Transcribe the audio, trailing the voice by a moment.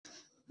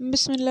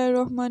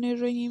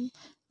बिस्मिल्लाहिर्रहमानिर्रहीम।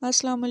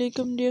 अस्सलाम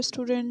वालेकुम डियर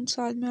स्टूडेंट्स।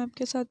 आज मैं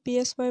आपके साथ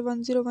PSY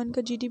 101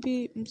 का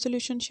GDB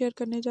सोल्यूशन शेयर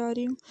करने जा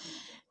रही हूँ।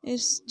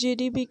 इस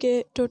GDB के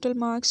टोटल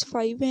मार्क्स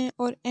 5 हैं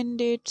और एंड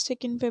डेट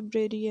 2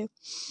 फरवरी है।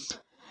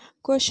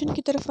 क्वेश्चन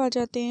की तरफ आ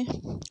जाते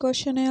हैं।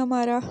 क्वेश्चन है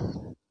हमारा,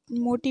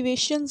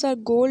 motivations our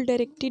goal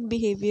directed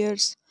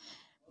behaviours.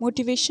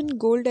 Motivation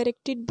goal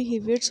directed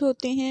behaviours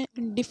होते हैं।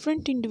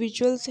 Different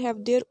individuals have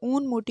their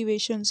own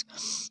motivations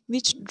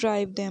which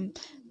drive them.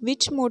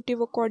 Which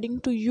motive according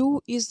to you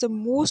is the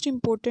most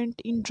important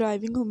in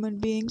driving human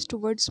beings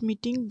towards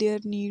meeting their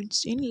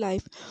needs in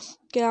life?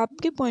 क्या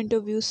आपके point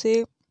of view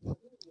से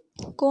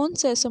कौन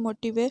सा ऐसा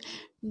motive है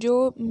जो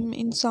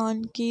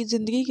इंसान की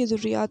ज़िंदगी की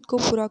ज़रूरियात को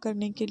पूरा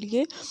करने के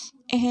लिए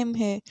अहम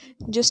है?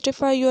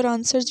 Justify your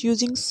answers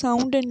using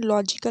sound and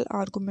logical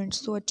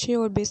arguments. तो अच्छे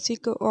और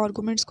बेसिक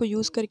आर्गूमेंट्स को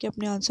यूज़ करके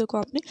अपने आंसर को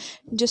आपने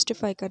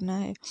जस्टिफाई करना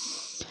है।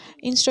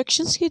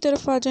 इंस्ट्रक्शंस की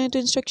तरफ आ जाएं तो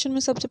इंस्ट्रक्शन में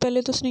सबसे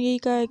पहले तो उसने यही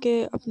कहा है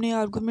कि अपने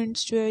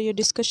आर्गूमेंट्स जो है, ये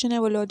डिस्कशन है,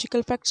 वो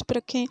लॉजिकल फैक्ट्स पर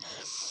रखें।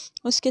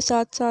 उसके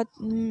साथ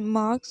साथ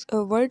मार्क्स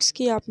वर्ड्स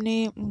की आपने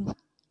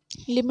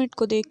लिमिट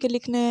को देख के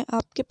लिखना है।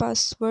 आपके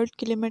पास वर्ड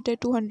की लिमिट है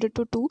 200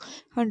 to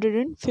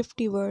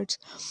 250 वर्ड्स।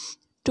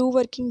 2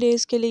 वर्किंग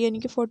डेज़ के लिए यानी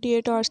कि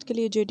 48 आवर्स के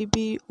लिए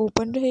GDB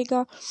ओपन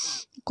रहेगा।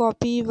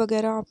 कॉपी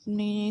वगैरह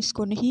आपने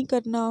इसको नहीं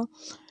करना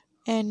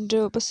एंड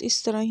बस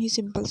इस तरह ही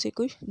सिंपल से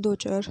कोई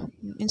 2-4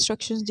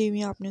 इंस्ट्रक्शंस दी हुई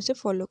हैं, आपने उसे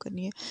फॉलो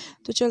करनी है।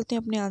 तो चलते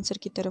हैं अपने आंसर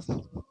की तरफ।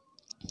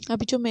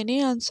 अभी जो मैंने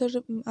आंसर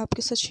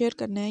आपके साथ शेयर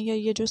करना है या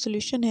ये जो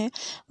सोल्यूशन है,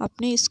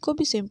 आपने इसको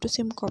भी सेम टू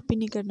सेम कॉपी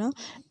नहीं करना,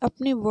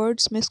 अपने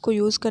वर्ड्स में इसको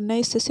यूज़ करना है।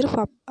 इससे सिर्फ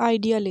आप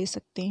आइडिया ले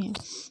सकते हैं।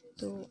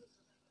 तो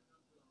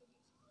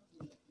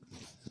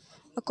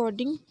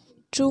according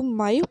to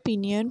my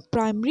opinion,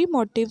 primary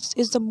motives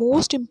is the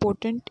most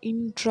important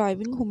in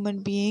driving human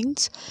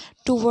beings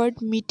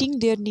toward meeting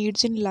their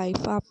needs in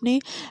life. आपने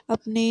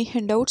अपने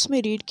हैंडआउट्स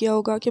में रीड किया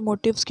होगा कि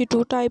मोटिव्स की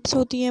 2 टाइप्स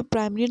होती हैं,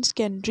 प्राइमरी एंड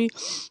सेकेंडरी।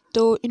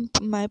 तो in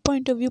my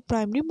point of view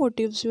primary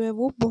motives जो है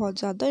वो बहुत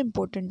ज़्यादा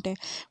इंपॉर्टेंट है।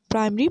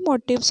 Primary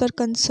motives are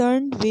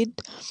concerned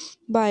with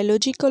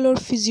biological और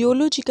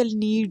फिजियोलॉजिकल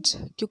नीड्स,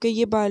 क्योंकि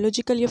ये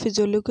बायोलॉजिकल या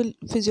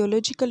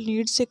फिजियोलॉजिकल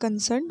नीड्स से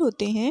कंसर्न्ड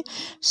होते हैं।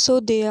 सो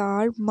they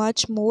are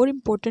much more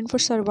important for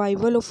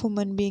survival of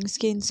human beings,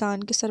 के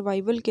इंसान के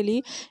सर्वाइवल के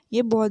लिए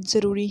ये बहुत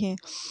ज़रूरी हैं।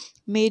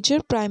 मेजर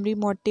प्राइमरी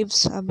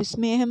मोटिव्स, अब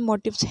इसमें अहम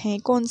मोटिव्स हैं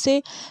कौन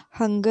से?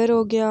 हंगर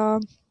हो गया,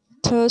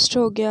 थर्स्ट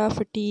हो गया,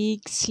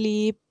 fatigue,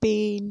 sleep,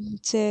 pen,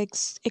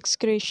 sex,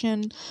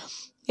 excretion,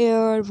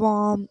 air,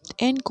 warm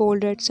and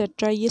cold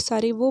etcetera. ये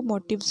सारे वो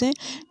मोटिव्स हैं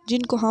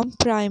जिनको हम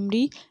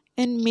प्राइमरी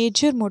एंड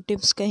मेजर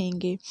मोटिव्स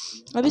कहेंगे।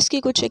 अब इसके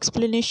कुछ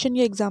एक्सप्लेनेशन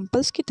या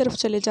एग्जांपल्स की तरफ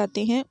चले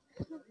जाते हैं।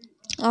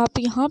 आप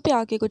यहाँ पे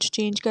आके कुछ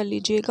चेंज कर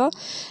लीजिएगा।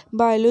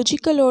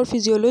 बायोलॉजिकल और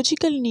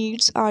physiological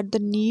needs are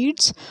the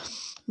needs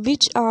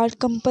which are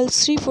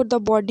compulsory for the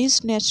bodies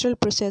natural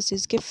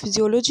processes. के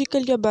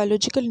फिजियोलॉजिकल या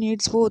बायोलॉजिकल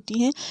नीड्स वो होती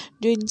हैं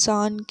जो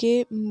इंसान के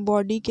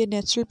बॉडी के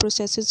नेचुरल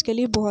प्रोसेसेस के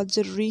लिए बहुत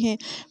ज़रूरी हैं।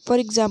 For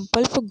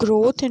example, for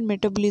growth and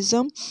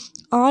metabolism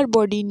our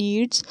body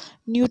needs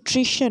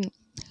nutrition.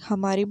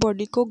 हमारी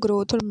बॉडी को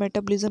ग्रोथ और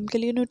मेटाबॉलिज्म के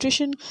लिए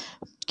न्यूट्रिशन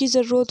की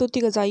ज़रूरत होती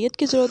है, ग़िज़ाइयत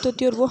की ज़रूरत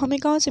होती है, और वो हमें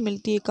कहाँ से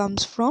मिलती है?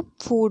 कम्स फ्रॉम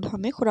फूड,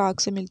 हमें खुराक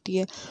से मिलती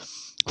है।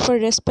 For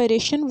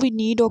respiration we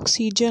need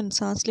oxygen.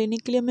 सांस लेने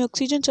के लिए हमें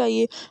ऑक्सीजन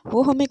चाहिए,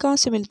 वो हमें कहाँ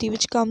से मिलती है?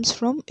 विच कम्स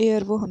फ्रॉम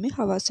एयर, वो हमें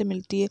हवा से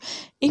मिलती है।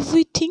 If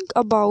we think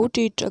about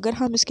it, अगर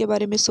हम इसके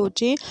बारे में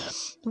सोचें,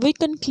 we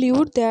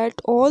conclude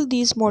that all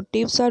these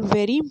motives are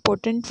very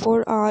important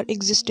for our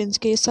existence.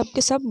 के सब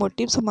के सब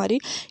मोटिव्स हमारी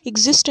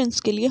एग्जिस्टेंस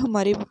के लिए,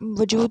 हमारे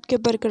वजूद के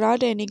बरकरार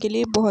रहने के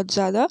लिए बहुत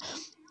ज़्यादा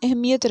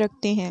अहमियत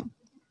रखते हैं।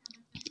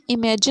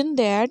 Imagine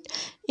that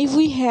if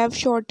we have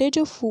shortage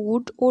of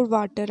food और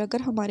वाटर,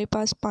 अगर हमारे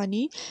पास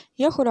पानी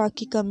या खुराक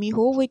की कमी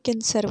हो, we can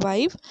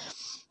survive?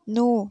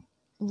 No,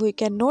 we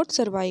can not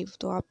survive.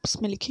 तो आप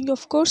इसमें लिखेंगे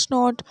of course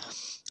not.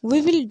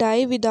 We will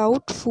die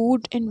without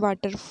food and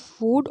water.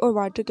 Food और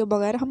वाटर के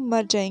बगैर हम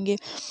मर जाएंगे।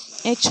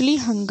 Actually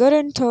hunger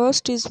and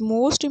thirst is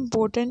most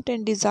important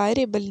and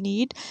desirable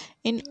need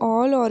in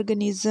all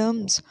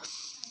organisms.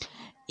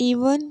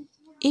 Even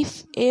if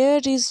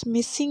air is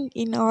missing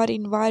in our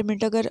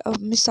environment, अगर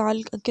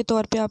मिसाल के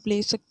तौर पे आप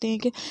ले सकते हैं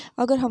कि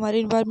अगर हमारे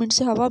इन्वायरमेंट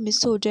से हवा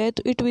मिस हो जाए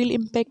तो it will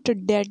impact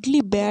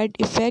deadly bad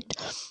effect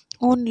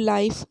on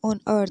life on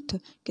earth,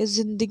 कि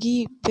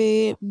ज़िंदगी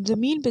पे,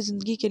 ज़मीन पे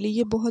ज़िंदगी के लिए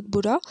ये बहुत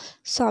बुरा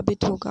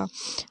साबित होगा।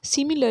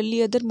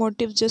 Similarly other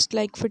motive just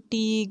like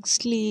fatigue,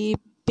 sleep,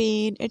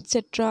 pen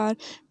etcetera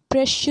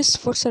precious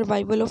for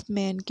survival of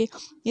man, के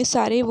ये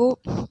सारे वो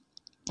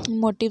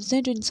मोटिव्स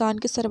हैं जो इंसान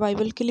के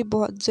सर्वाइवल के लिए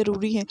बहुत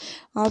ज़रूरी हैं।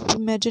 आप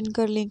इमेजिन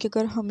कर लें कि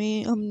अगर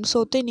हम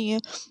सोते नहीं हैं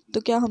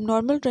तो क्या हम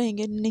नॉर्मल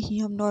रहेंगे?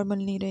 नहीं, हम नॉर्मल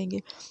नहीं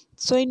रहेंगे।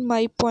 सो in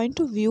my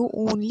point of view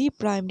only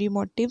primary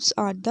motives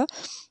are the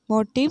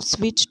motives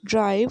which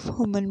drive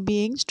human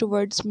beings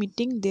towards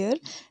meeting their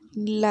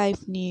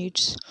life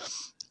needs.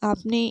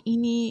 आपने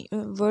इन्हीं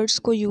वर्ड्स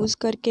को यूज़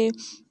करके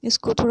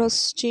इसको थोड़ा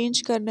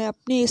चेंज करना है,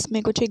 अपने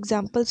इसमें कुछ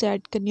एग्जांपल्स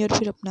ऐड करनी है और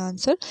फिर अपना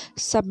आंसर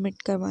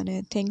सबमिट करवाना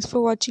है। Thanks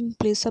for watching,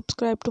 please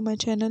subscribe to my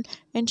channel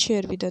and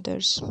share with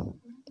others.